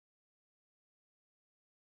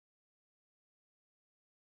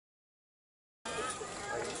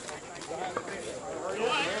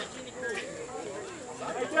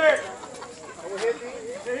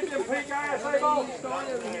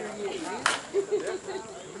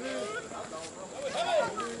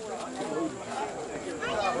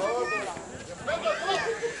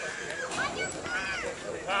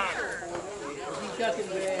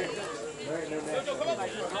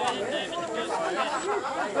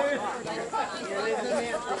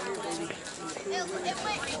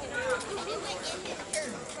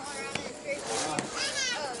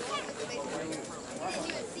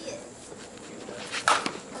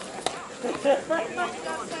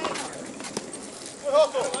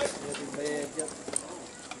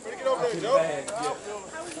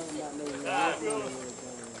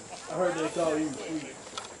I heard they call you sweet.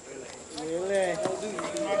 Really? That's what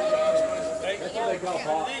they call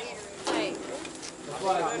hot. Hey. That's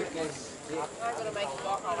why I'm not going to make you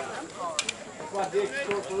walk all the time. That's why Dick's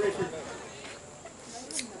short for Richard.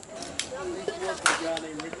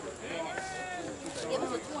 Give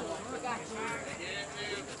him a 20. I got you.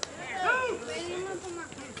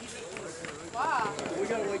 Wow. We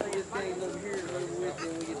got to wait till this game's over here and over with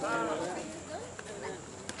when we get to find out.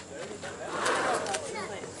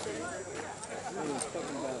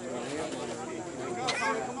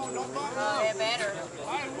 Yeah, better.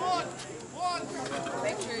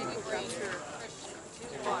 Make sure you bring your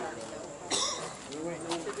water.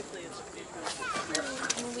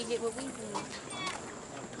 When we get what we need.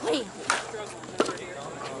 Wait.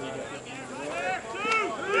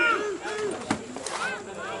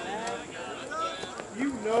 You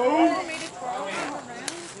know.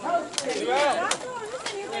 You know.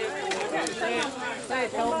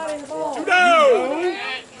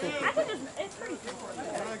 I think it's pretty simple.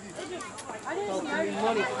 I didn't know Money.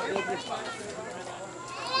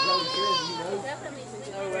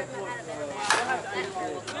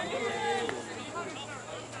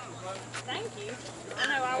 Thank you. I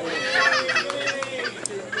know I would.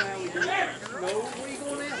 No, where you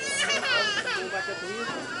going now? Go back up to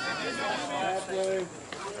here.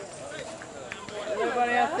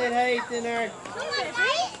 Everybody else said hey, it's in there.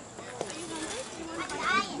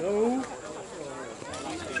 No.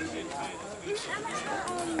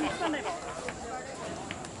 Sunday morning.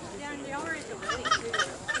 Down the yard is a wedding too.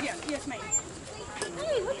 Yeah, yes, ma'am.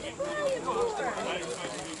 Hey, what the fuck are you for?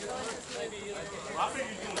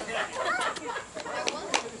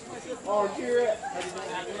 Oh, you're it.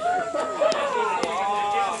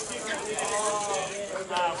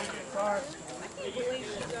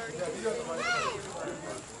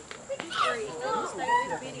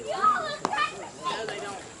 No, they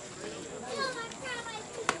don't.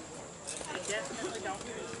 They definitely don't.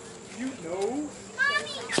 You know.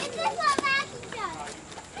 Mommy, is this what Maggie does?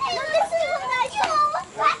 Hey, this is what I do.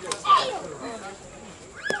 What's the tail?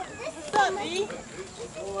 This is what Maggie does.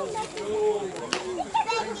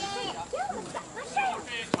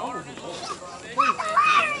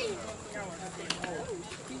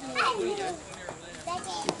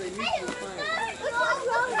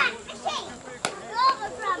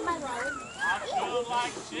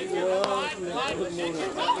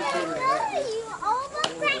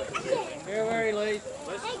 Here, where are you, Lee?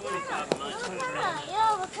 Why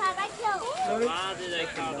do they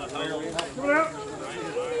call the hole?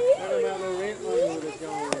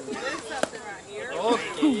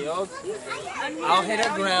 Okay, I'll hit a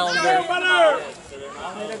grounder.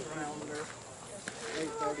 I'll hit a grounder.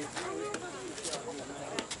 8:30.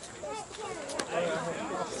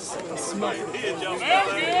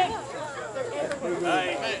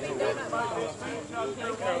 I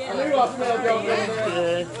knew I smelled y'all down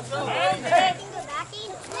there.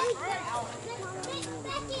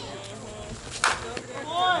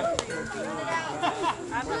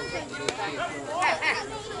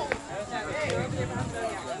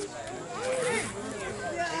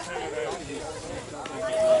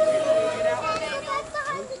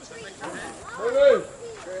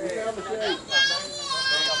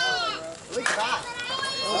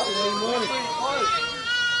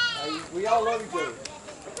 We all love each other.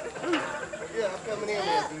 Yeah, I'm coming in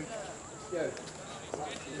there, dude.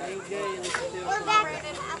 Let's go. We're back.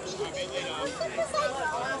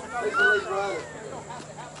 Take the lead, brother.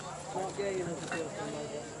 Not gay enough to tell somebody.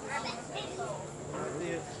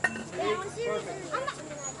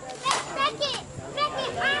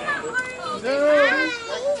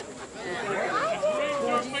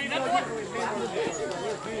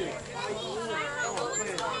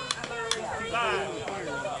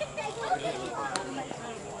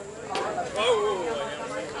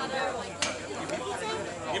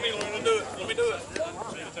 Give me, let me do it. Let me do it.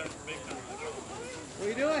 What are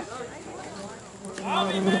you doing?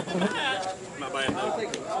 My bad.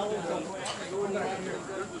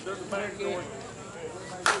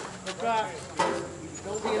 That's right.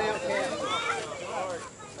 Don't be an outcast.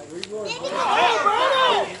 Oh,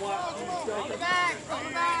 brother!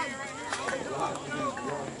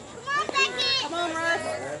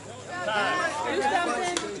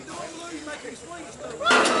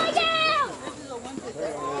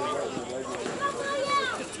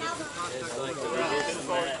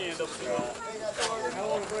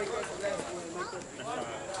 want to break that to that one and make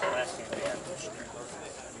that.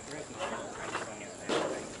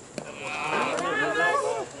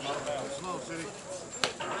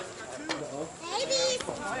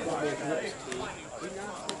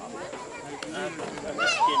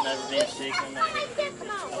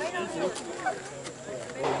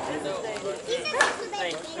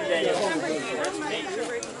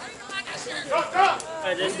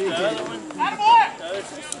 This is the other one.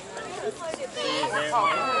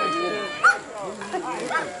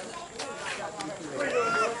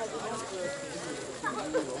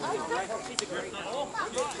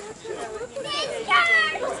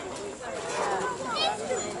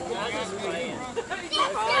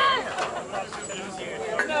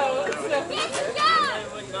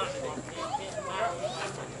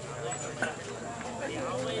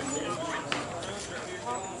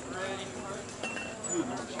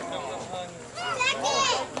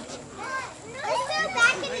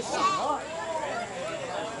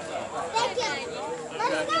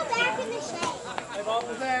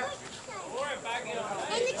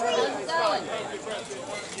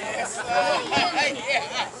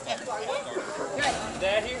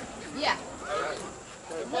 Dad here? Yeah.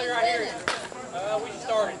 Play right here. We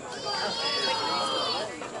started.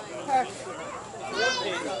 Perfect.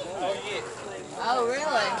 Oh, yeah. Oh,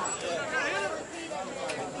 really?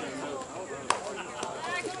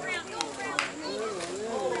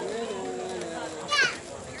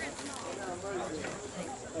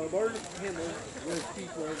 Burger, those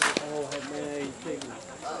people all have mayonnaise chicken.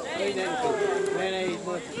 Mayonnaise,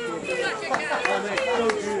 mustard, oh, man, it's so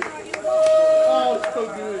good. Oh, it's so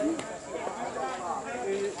good.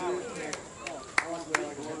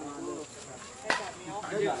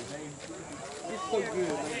 It's so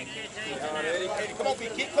good, man. Come on,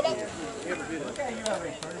 big kid, come on.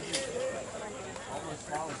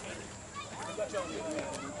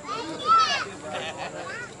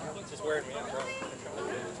 Just wearing me out, bro.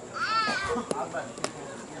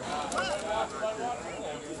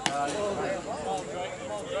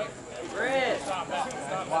 Red.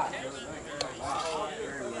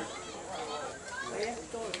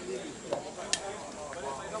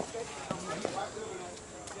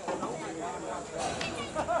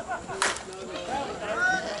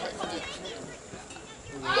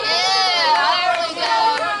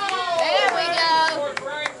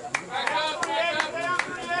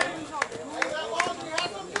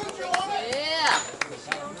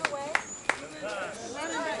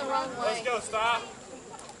 Let's go, stop.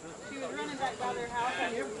 She was running back by their house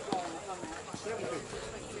and you were falling from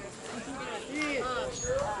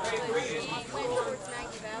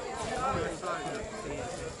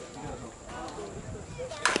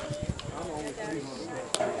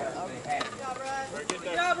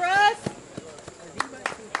Good job, Russ.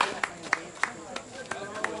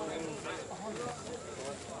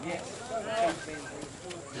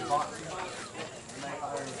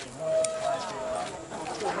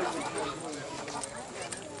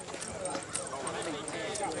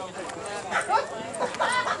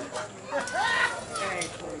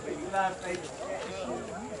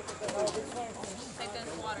 Take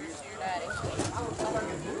those waters to your daddy.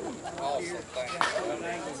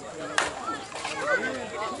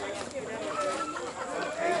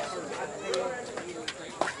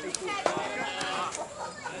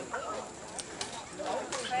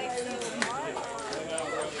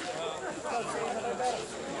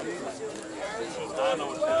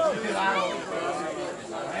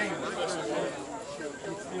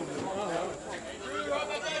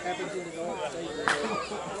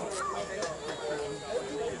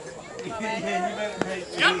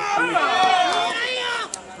 Come on!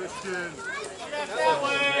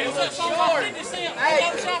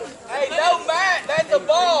 Hey, no bat, that's a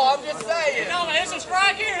ball, I'm just saying. No, it's a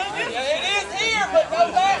strike here. Look at Yeah, it is here, but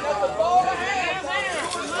no bat, that's a ball to hand.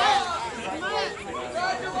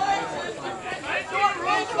 Congratulations.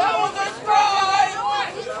 That was a strike.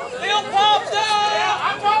 Bill popped up.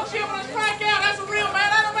 I talk shit when I strike out. That's a real man.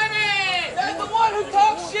 That a baby. That's the one who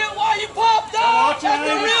talks shit while you popped up. That's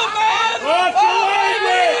the real man. Watch your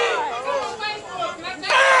language.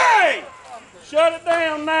 Hey! Shut it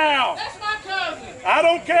down now. That's my cousin. I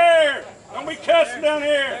don't care. Don't be cussing down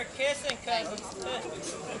here. They're kissing cousins.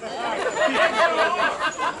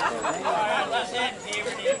 Let's hit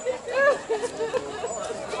puberty.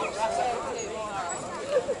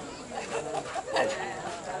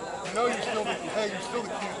 You know you're still the cutest.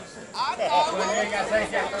 I know. You ain't got to take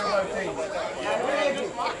that throw both teams.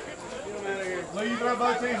 Lou, you throw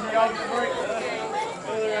both teams and y'all get the break.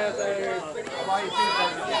 I'll buy you 2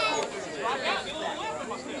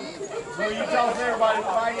 for So you tell everybody if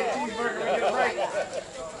I get a cheeseburger, we get a break.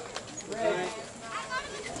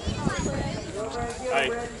 Hey,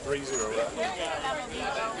 3-0.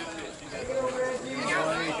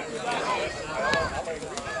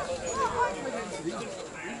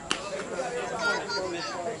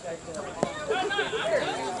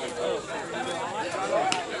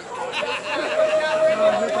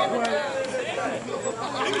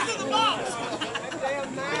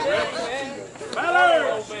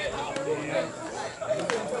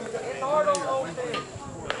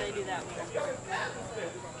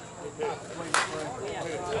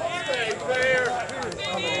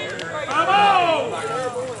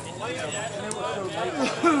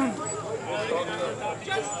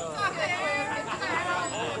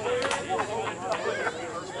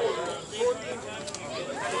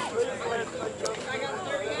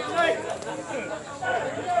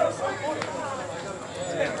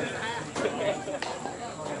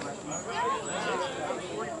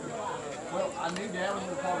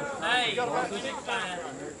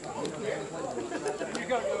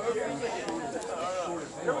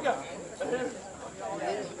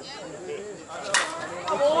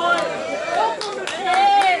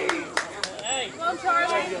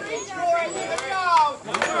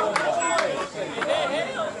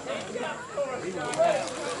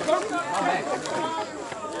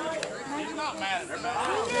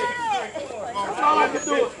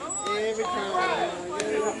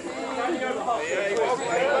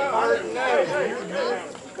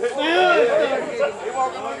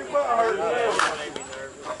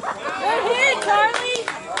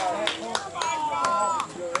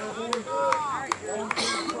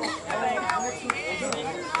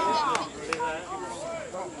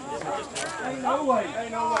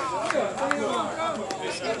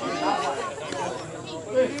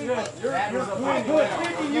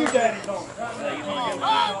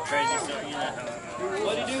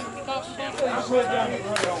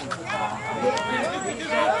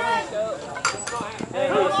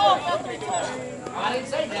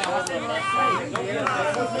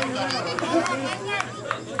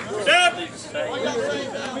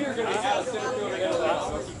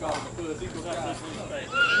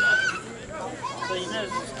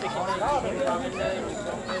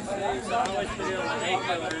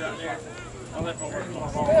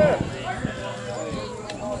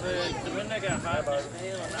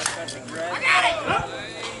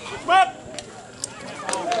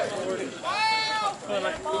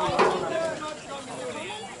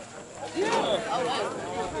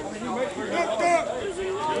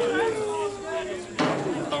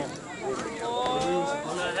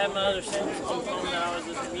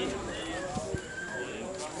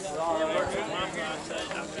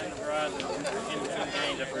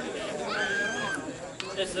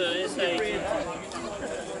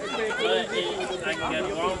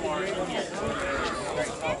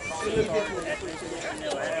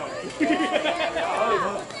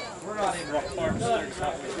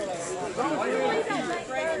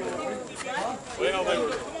 Well, they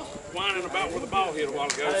were whining about where the ball hit a while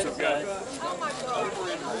ago. Some guy.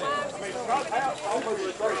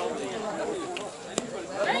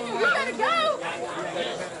 Daniel, you gotta go!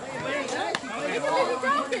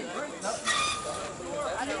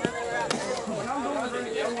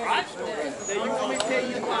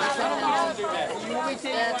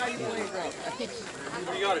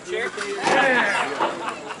 You got a Cherokee?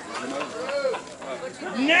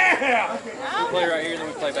 Now! We play right here, then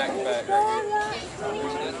we play back to back. We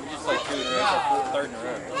just play 2 in a row, third in a row.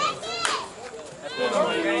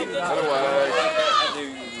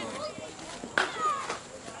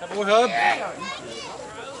 That boy Hub.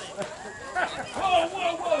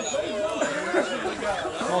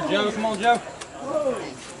 Come on, Joe. Come on, Joe.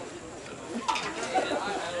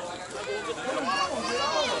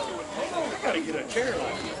 Gotta get a chair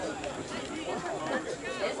like this.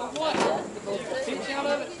 Out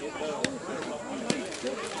of it.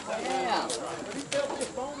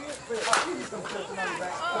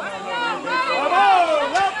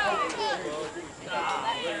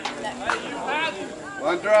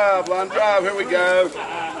 Line drive, here we go.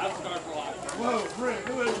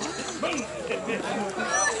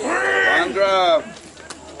 Line drive.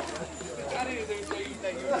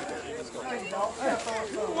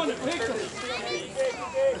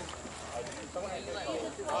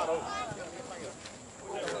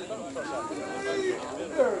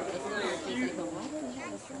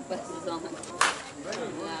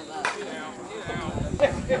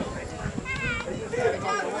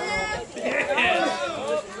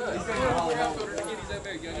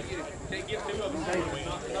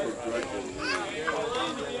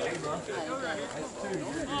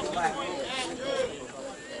 Hey,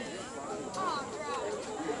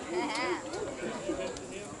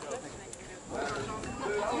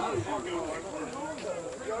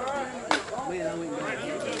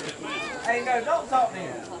 no, don't talk to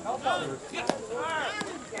him. Don't talk to him.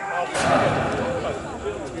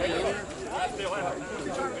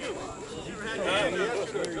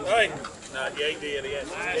 Hey, no, yeah, he did. He had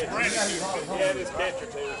his catcher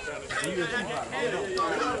too.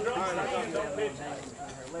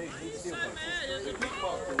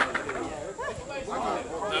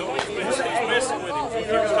 No, he's messing with him. He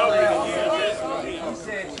was talking to you.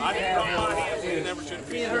 I didn't know my hands. He never should have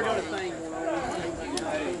been.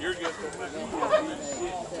 You're good.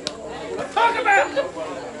 Talk about it.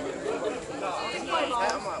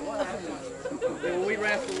 When we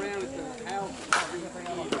wrestle around at the house,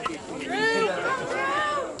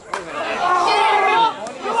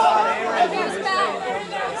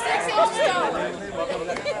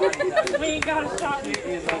 We ain't got to stop. He's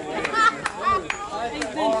been short.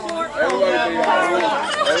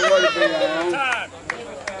 Everybody be on.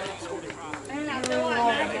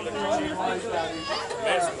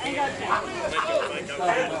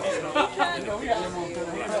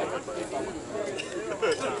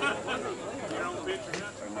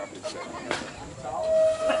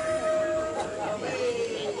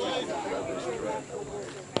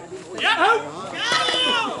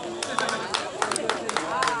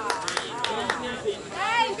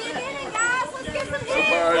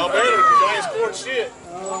 Y'all better, because y'all ain't scored shit.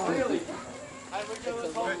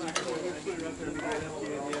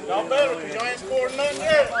 Y'all better, because y'all ain't scored nothing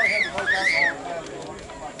yet.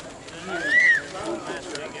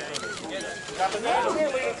 Got the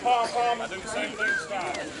natural leading pom-pom. I do the same thing to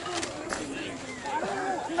Scott.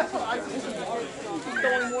 he's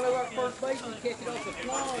throwing one of our first base and catch it off the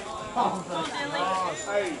fly.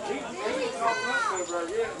 Hey, he's not running over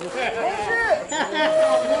yet.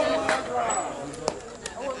 I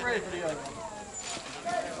wasn't ready for the other one.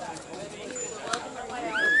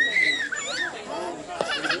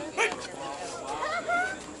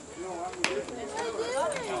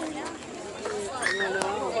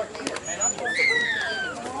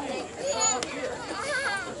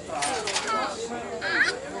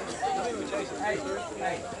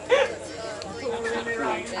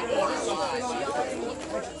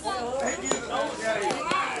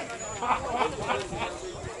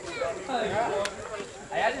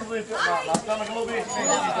 Hey, I just lifted up my stomach a little bit.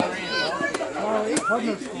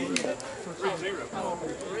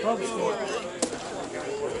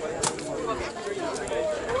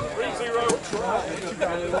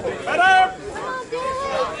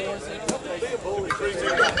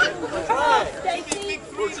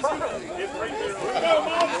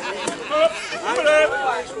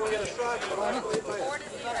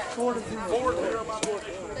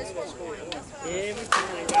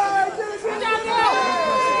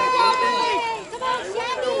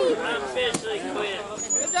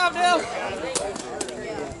 Good job, Dale.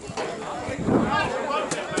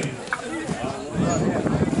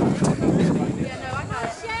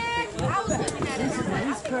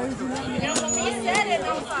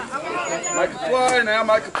 Make a play now,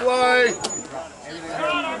 make a play.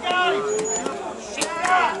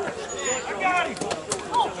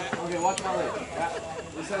 Okay, watch my leg.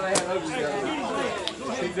 This is how they had over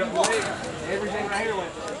there. Picked up the leg. Everything right here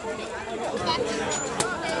went.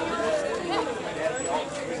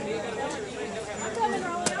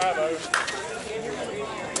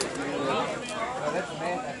 That's a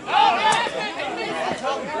man.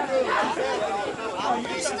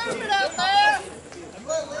 You stupid out there!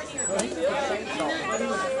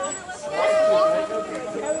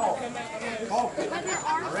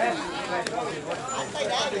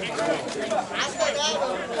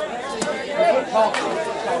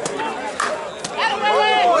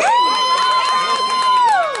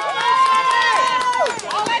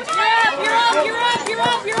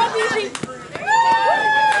 You're up, easy.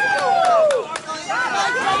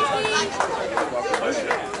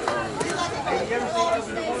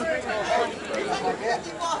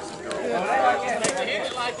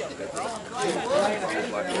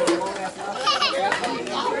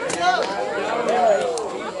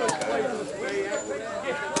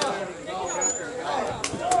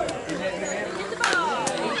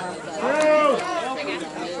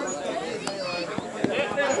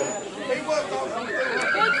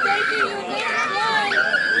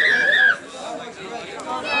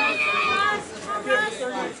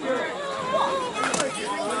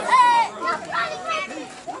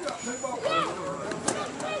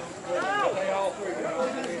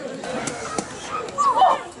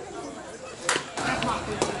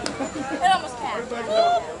 It almost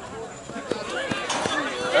passed.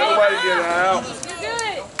 Everybody get out. You do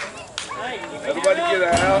it. Everybody get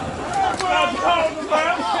out. That's what I'm talking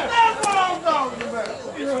about. That's what I'm talking about.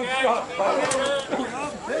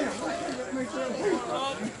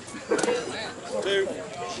 Two.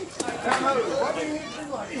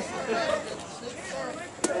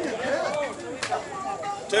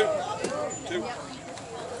 Two. Two.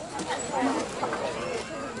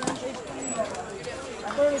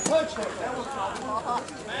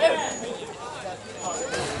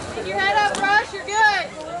 Keep your head up, Rush. You're good.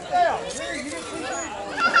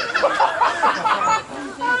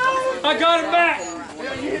 I got him back.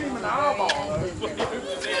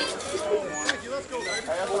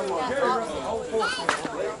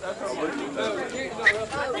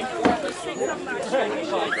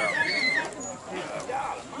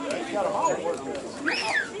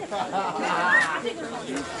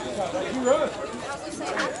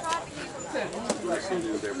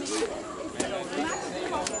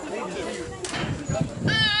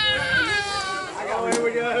 Here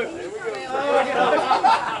we go.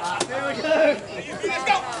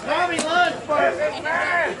 Mommy lunch first.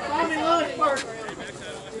 Mommy lunch first.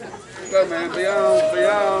 Go, man. Be on. Be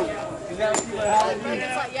on. Yeah,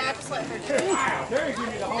 just let her do it. Terry, give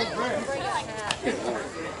me the whole bread.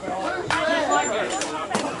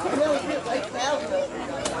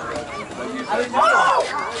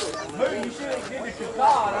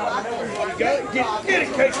 Get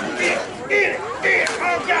it, Casey. Get it.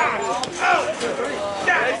 Oh, God. Oh,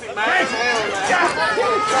 God.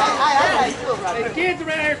 The kids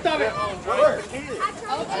around here, stop it. Over here.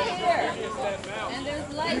 And there's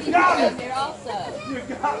ladies over there also.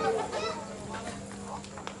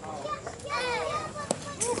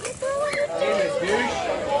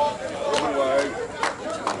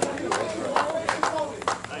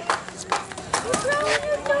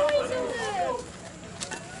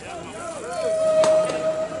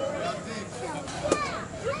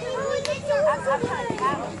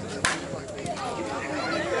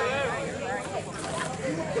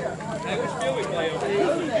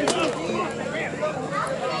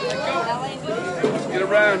 Let's get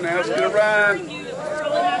around now. Let's get around.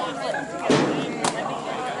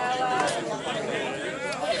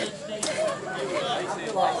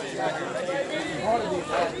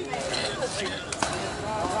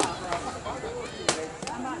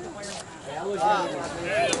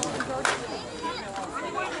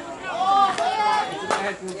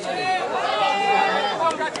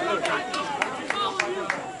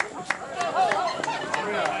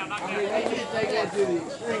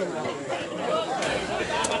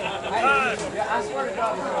 I swear to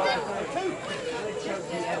God,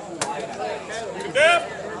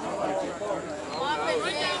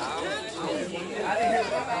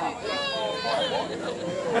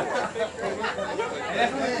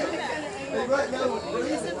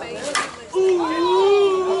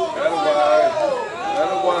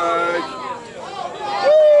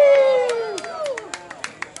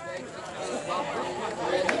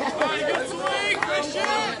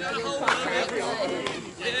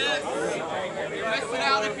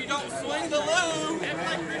 If you don't swing the loom.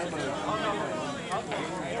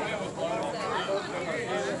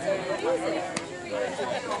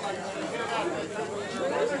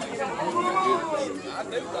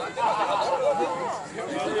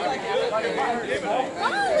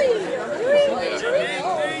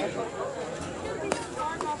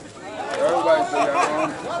 Everybody's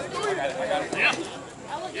on.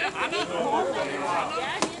 Yeah, I know.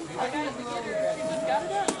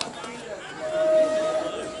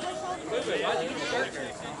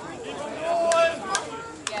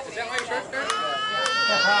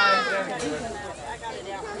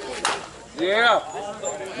 Yeah.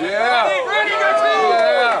 Yeah.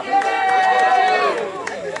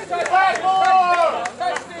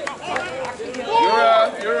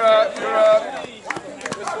 You're up.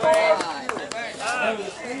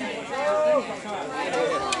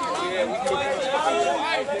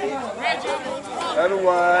 That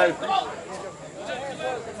away.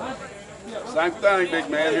 Same thing, big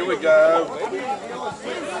man. Here we go.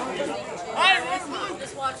 I'm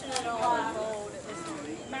just watching it unfold.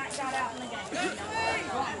 Matt got out in the game.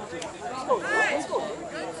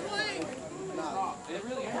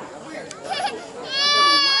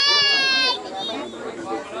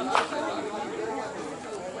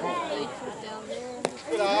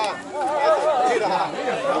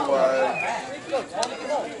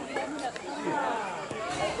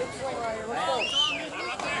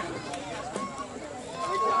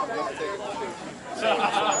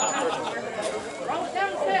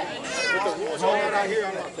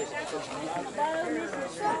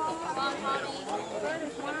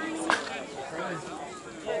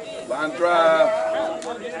 Line drive.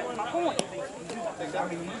 Woo.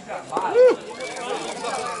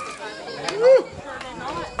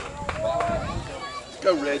 Let's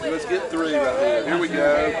go, Reggie. Let's get 3 right here. Here we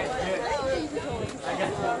go.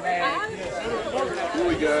 Here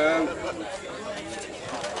we go.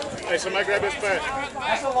 Hey, somebody grab this back.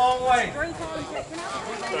 That's a long way.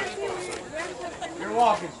 You're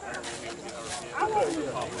walking.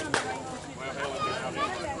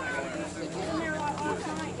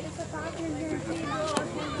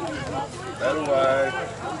 That away.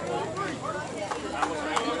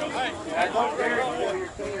 Don't dare pull your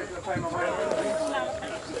fingers to pay my money.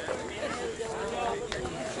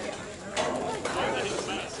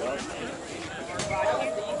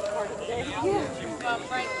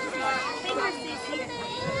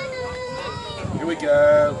 Here we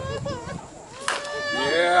go.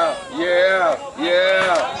 Yeah, yeah,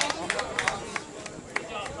 yeah.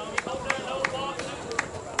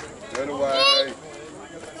 Good away.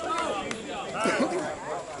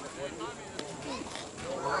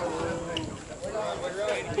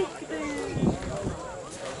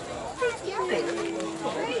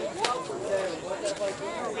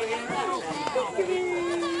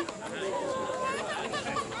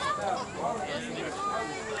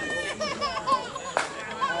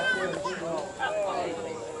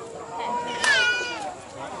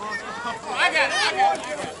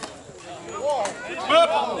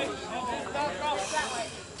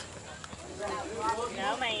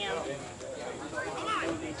 No, ma'am.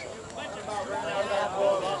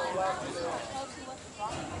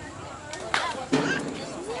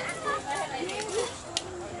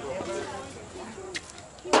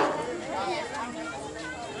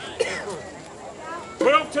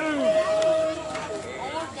 12-2.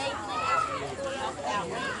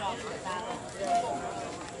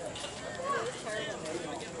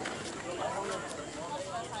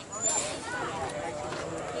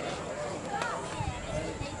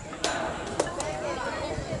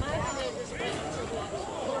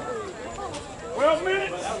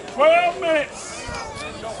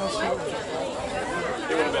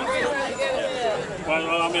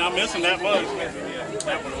 Well, I mean, I'm missing that much.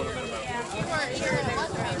 That one would have been about.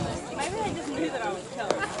 Maybe they just knew that I was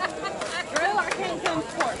coming. Drew, I can't come to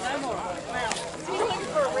court no more. Now, he's looking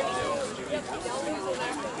for a reason.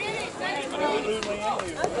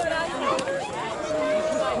 That's what I told her.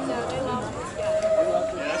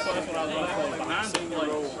 Yeah, that's what I was going to say. Behind the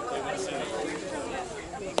plate.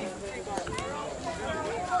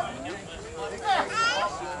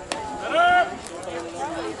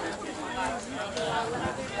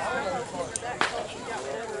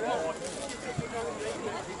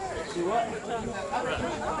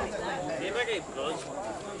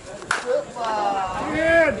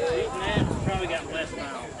 Probably got less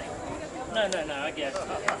now. No, I guess.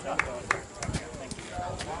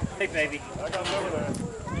 Hey, baby. I got over there.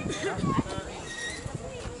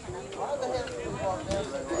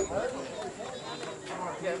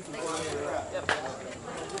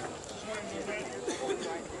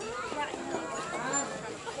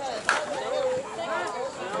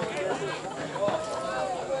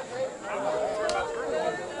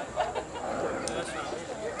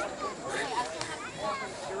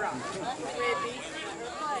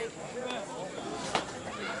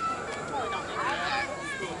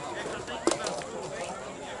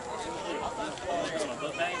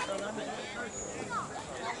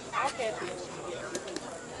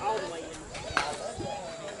 All the way in.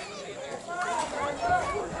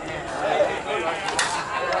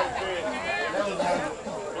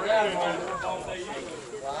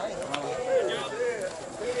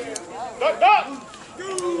 Duck, duck!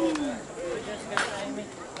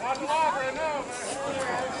 Watch the lock right now, man.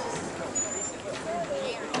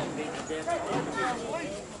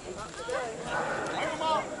 Bring him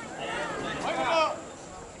up. Bring him up.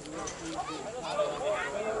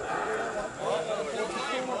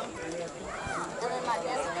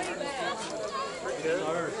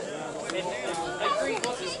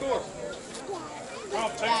 What's the score?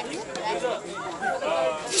 What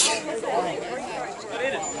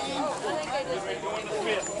is it? Going to the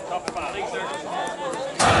fifth, top five.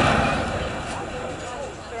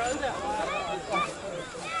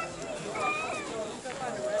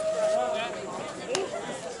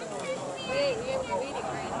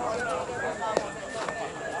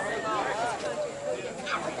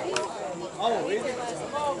 Oh, really?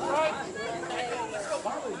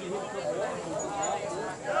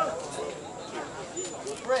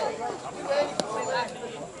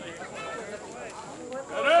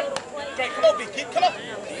 Okay, come on, big kid, come on.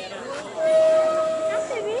 Hi,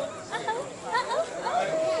 baby. Uh-oh.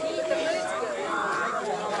 Uh-oh.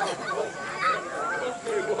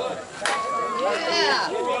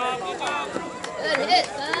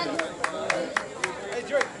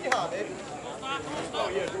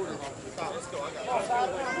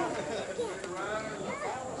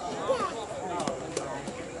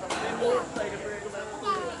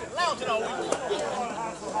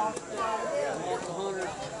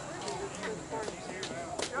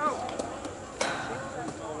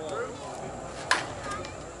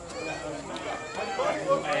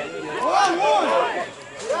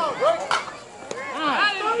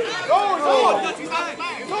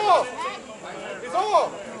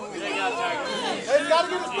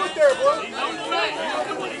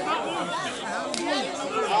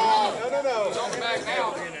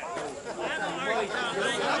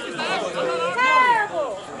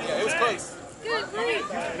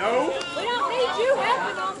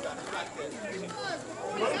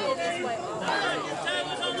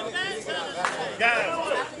 Good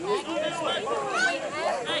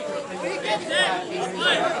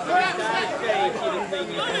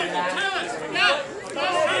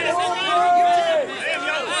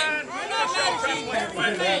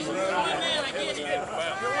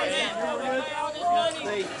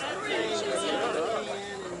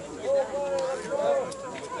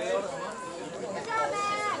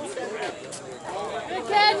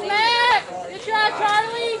catch, Matt! Good shot,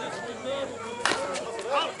 Charlie!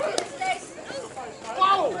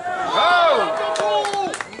 Oh!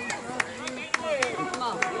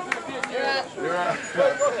 You're right.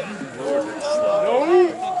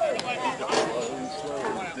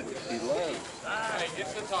 Hey, get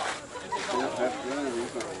to the top.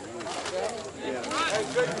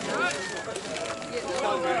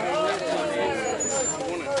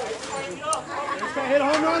 Hit a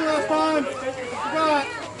home run last time. Forgot.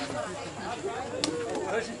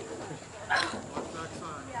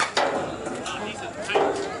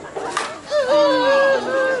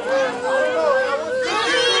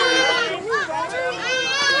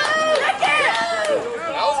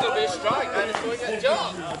 That was going to be a strike. I didn't know he got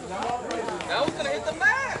jumped. That was going to hit the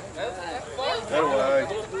mat. That's fun. That way.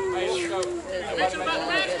 Hey, let's go.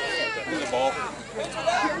 The ball.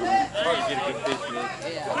 Probably get a good pitch in.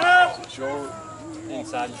 Short.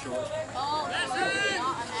 Inside and short.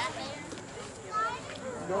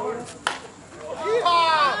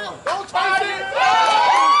 Yeehaw! Don't try it!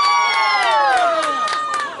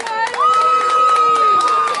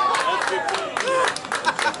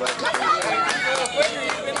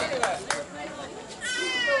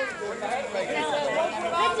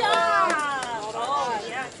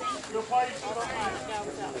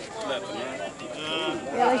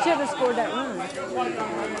 Yeah, they should have scored that run.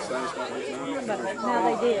 But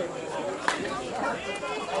now they did.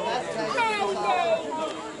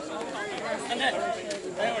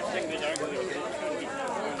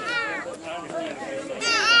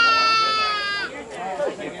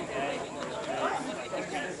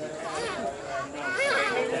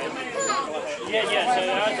 Yeah, so I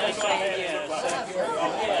was just saying,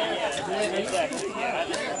 exactly,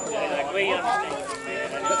 like we understand.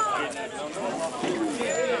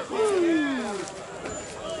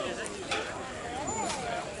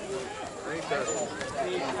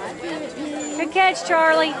 Good catch,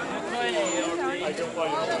 Charlie.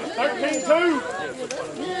 13-2.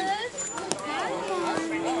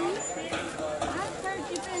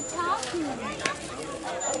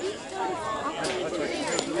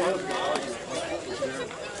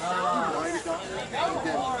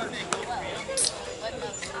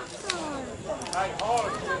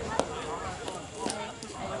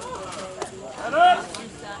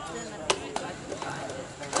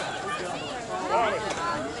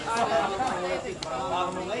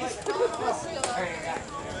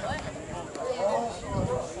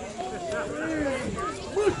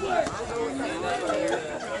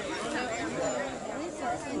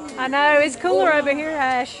 I know, it's cooler over here,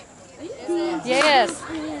 Ash. Yes.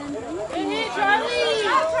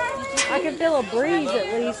 I can feel a breeze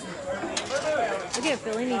at least. I can't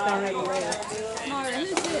feel anything over there. Martin,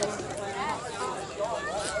 who's this?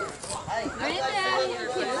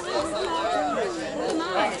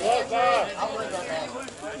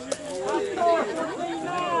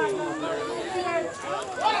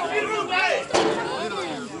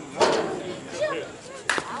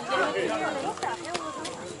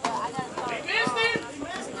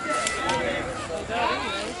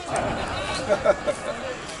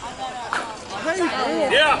 Granddaddy, come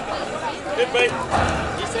on. Yeah. Good bait.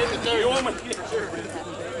 He said the third. You want me? Sure.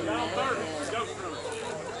 Down third. Go through.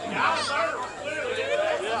 Down third.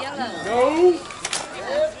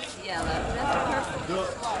 No.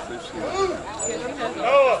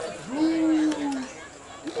 Noah.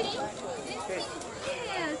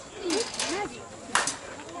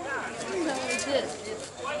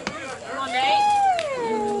 Come on, Nate.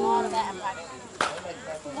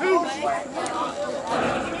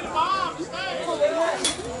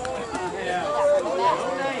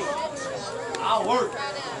 I'll work.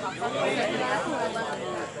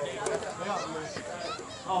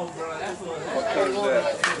 Oh, bro, that's what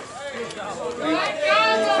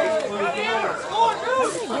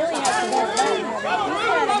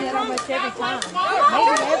Almost every time.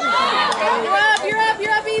 Maybe every time.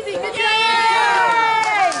 You're up, easy. Good job.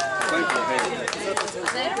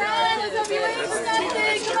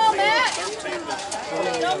 Come on, Matt.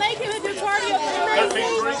 Don't make him do cardio.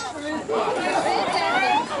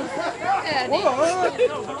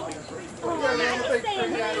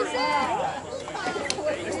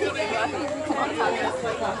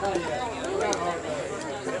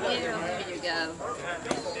 Here you go.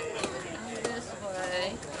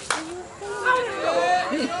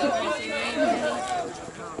 Did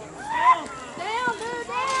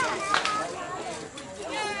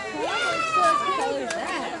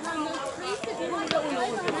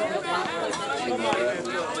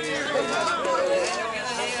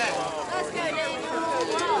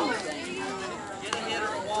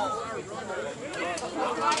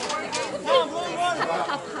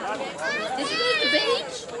you go to the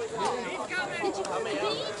beach? Did you go to the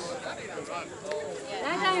beach?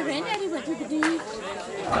 Dad and Granddaddy went to the beach.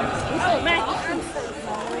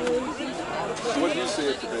 What did you see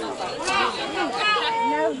at the beach?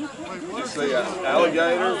 Did you see an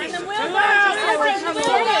alligator? Right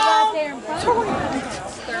there in front of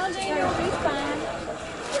you. She's fine.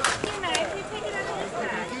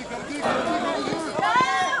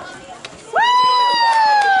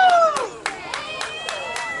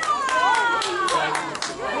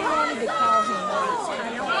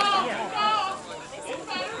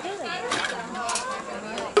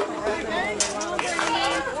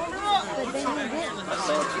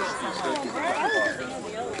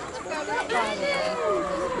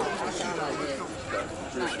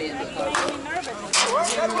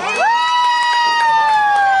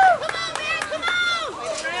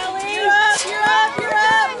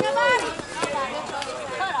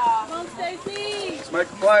 Let's make a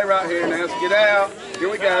play right here now. Let's get out. Here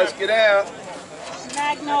we go. Let's get out.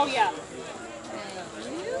 Magnolia.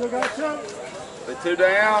 The two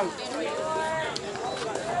down.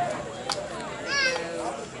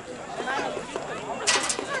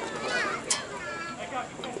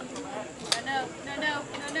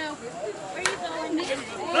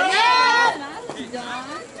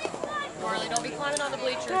 Marley, don't be climbing on the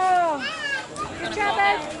bleachers. Oh, good job,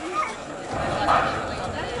 babe.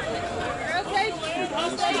 Okay.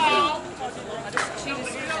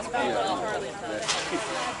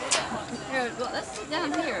 Here, well, let's sit down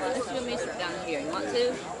here. Let's you and me sit down here. You want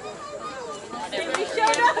to? We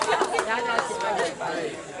showed up.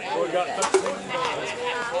 We got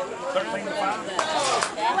 13 to 5.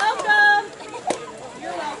 Welcome.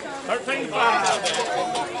 You're welcome. 13 to 5.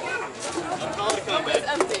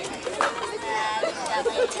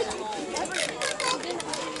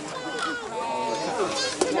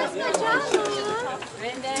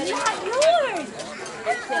 Granddaddy. Yours.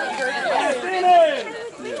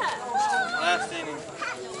 Last inning.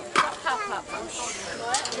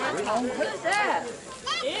 Who's that?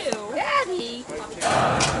 Ew. Daddy.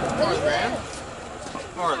 Who's that?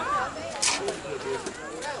 Marley.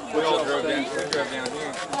 We all drove down here.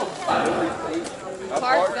 I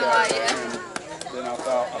parked there. Then I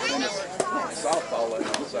thought I finished softball on the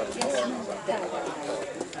side of the bar.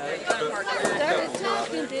 Started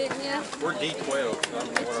talking, didn't you? We're D12.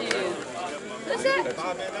 Who's that?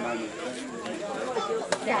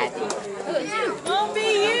 Daddy. Who is you? Won't be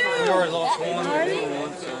you. We already lost one. Marty? We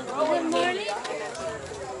won, so. Is it Marty?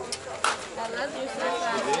 I love you so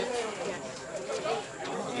much.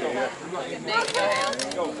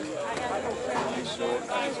 He's short.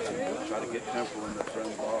 Try to get Temple in the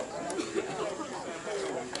front box.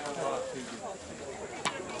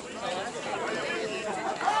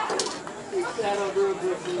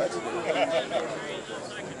 That's good.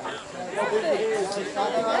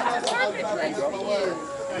 Perfect place for you.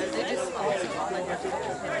 They just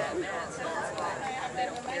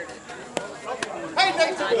Hey,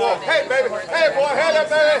 Nate, boy. Hey, baby. Hey, boy. Head up,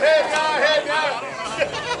 baby. Head down, head down.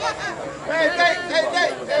 Hey, Nate. Hey,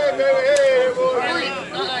 Nate. Hey, baby. Hey, boy.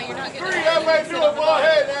 you're not getting Three up and do it, boy.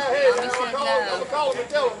 Hey, now. Hey, now. I'm gonna call him and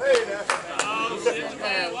tell him. Hey, now.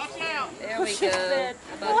 There we go.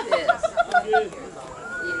 How about this? Yeah.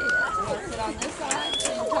 Sit on this side so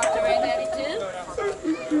you can talk to Granddaddy too.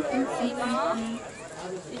 See Mom?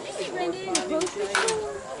 Did you see Granddaddy in the grocery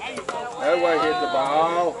store? That way hit the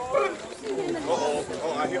ball.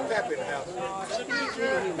 Oh, I hear Pep in the house.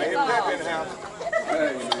 I hear Pep in the house.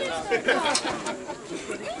 Hey, man.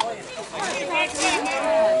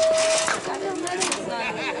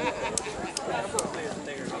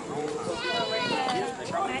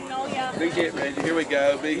 Magnolia. Big hit, Reggie. Here we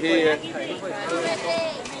go. Big hit.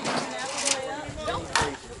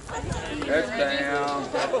 That's down.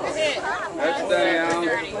 That's down.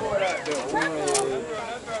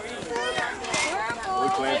 We're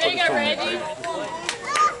playing for the tournament, baby.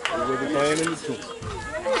 We're going to be playing in the tournament.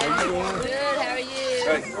 Good, how are you?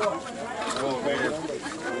 Hey. Oh, man.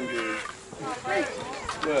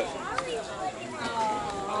 Good.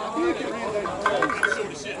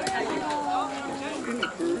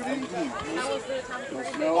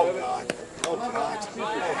 Oh, God. Oh, God.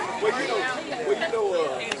 Well, you know,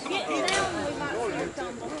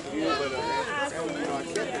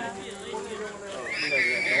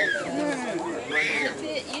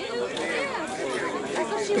 Fit you.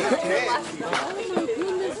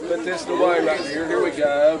 Put this away right here. Here we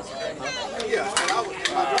go. Yeah, and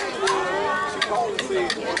she called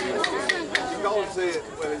and said,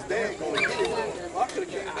 well, his dad going to get him. Well, I could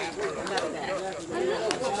have came back with him.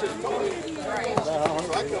 She should have told him. So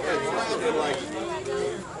I come back Friday like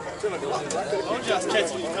 10 o'clock. Don't just catch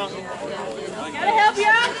you coming. Gotta help you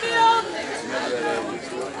out, Phil.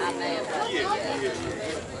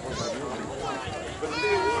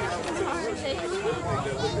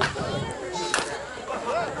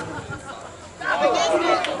 But the day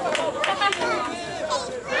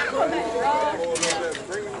one, I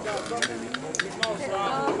was in the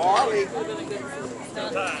Marley.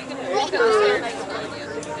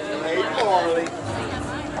 Hey, Marley.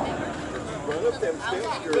 Run up them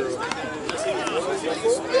steps, girl.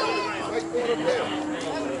 Here we go.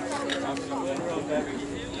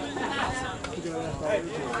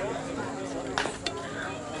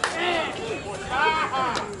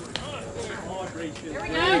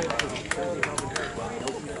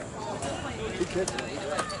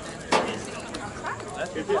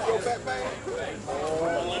 Is this your back bag?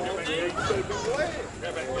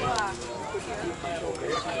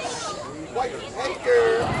 Wait, hey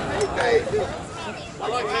girl, hey baby. I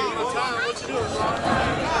like taking my time. What you doing, Ron?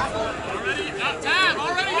 Already? Not time.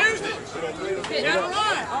 Already used it. You got it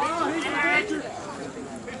right.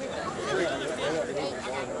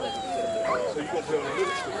 So you gonna play on the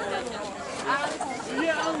little school?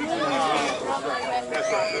 Yeah, I'm that's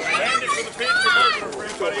right. Band it for the picture version for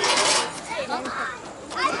everybody else.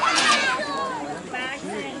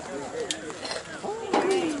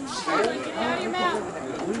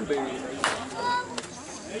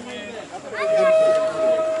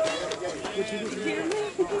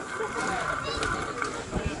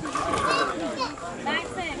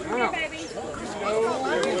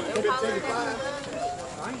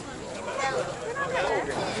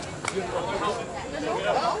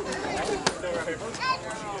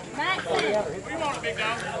 We want a big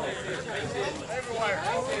dog. Everywhere.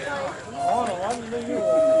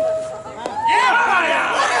 Yeah!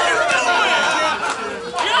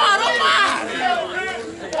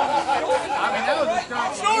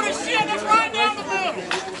 Short as shit, that's right down the middle.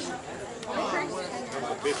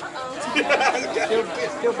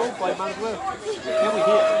 Still both play, might as well. Can we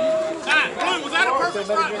hit? Blue, was that a perfect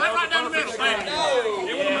strike? Right down the middle, thank you.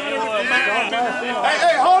 It wouldn't matter with the man.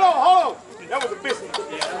 Hey, hold on. That was a biscuit.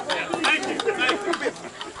 Thank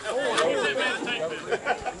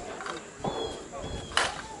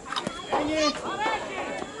you.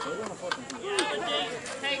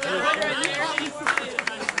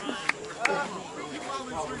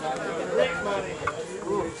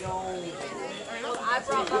 I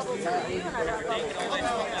brought bubbles for you and I brought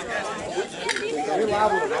bubbles You're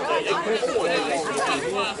liable to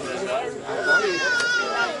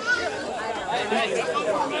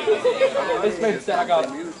this man said I got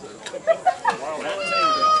him.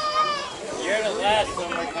 You're the last one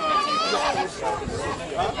we're coming to. You're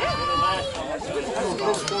the last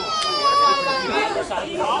one.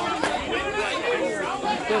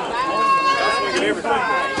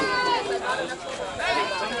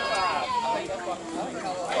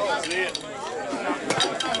 That's it.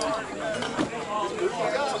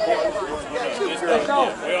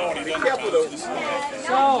 We already done this. Careful though.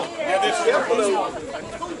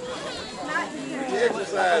 Get your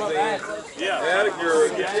exercise in. Yeah. That a girl.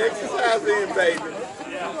 Get your exercise in, baby.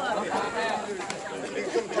 You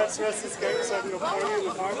come catch the rest of this game so I can go party in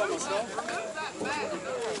the car by myself?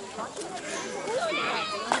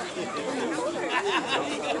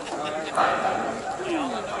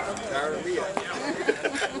 Tired of me.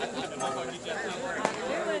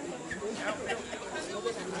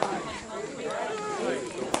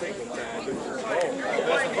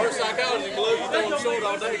 That's the first psychology, Blue. You throw them short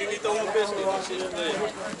all day, then you throw them biscuit and shit in there.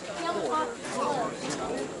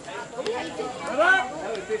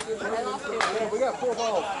 We got 4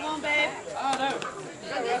 balls. Come on, babe.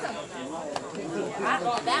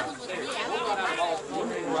 That was with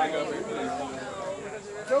me.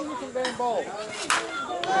 Go get some damn balls.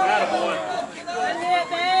 Attaboy. That's it,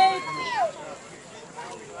 babe.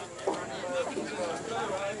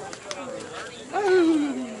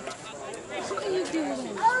 What are you doing?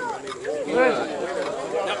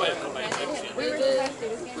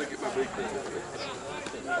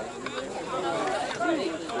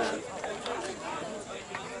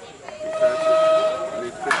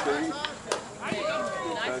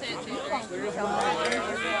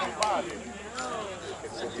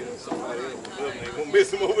 Ain't gonna miss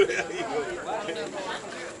him over there.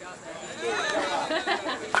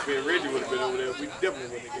 Me and Reggie would have been over there, we definitely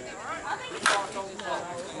win the game.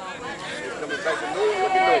 Coming back to Noah,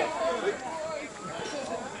 look at Noah.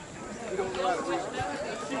 He don't know how to read.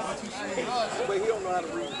 But he don't know how to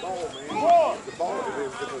read the ball, man. The ball is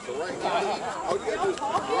the right. All you gotta do is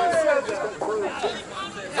run it. Just don't curve too.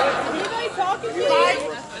 Anybody talking to you?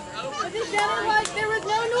 Because it sounded like there was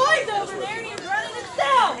no noise over there and he was running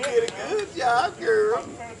himself. You did a good job, girl.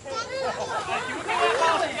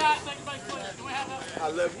 I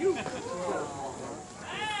love you.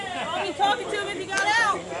 I'll be talking to him if he got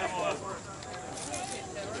out.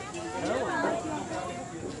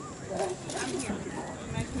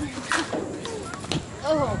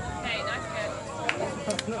 Oh. Hey, nice catch.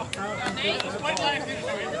 No,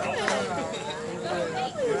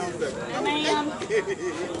 ma'am.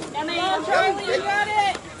 No, ma'am. Charlie, you got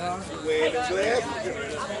it. Wearing the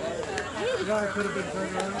glasses. The guy could have been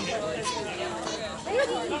turned around.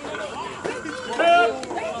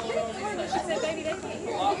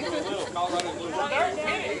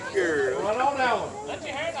 Girl. Run on that one. Let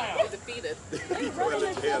your hair down. Defeated. Well,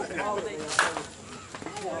 let's hear that.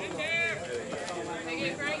 Take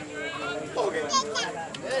it, Frank. Okay.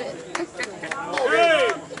 Hey!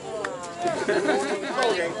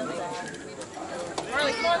 Okay.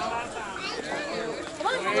 Marley, come on. Come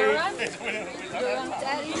on, you wanna run? You wanna run,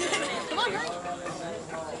 Daddy? Come on, run.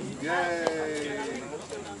 Yay.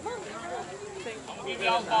 Give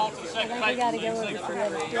y'all ball to the I second think we base. gotta go over to the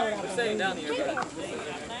other field. Staying down here, buddy.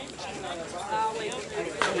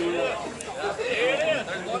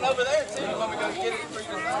 There's one over there too. You want me to go get it for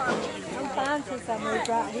your arm? I'm fine since I moved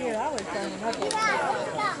right here. I was turning up.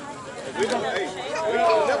 We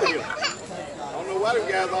don't never hit them. I don't know why them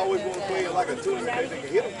guys always want to play it like a tournament because they can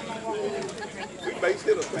hit them. We base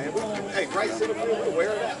hitters, man. Hey, right center field, we'll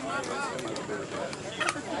wear it out.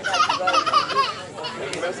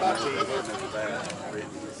 That's our team.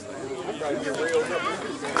 I'm trying to get railed up.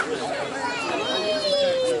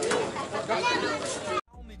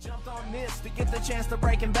 Jumped on this to get the chance to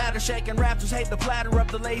break and batter. Shaking Raptors hate the platter of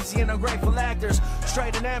the lazy and ungrateful actors.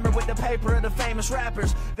 Straight enamored with the paper of the famous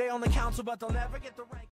rappers. They on the council, but they'll never get the rank.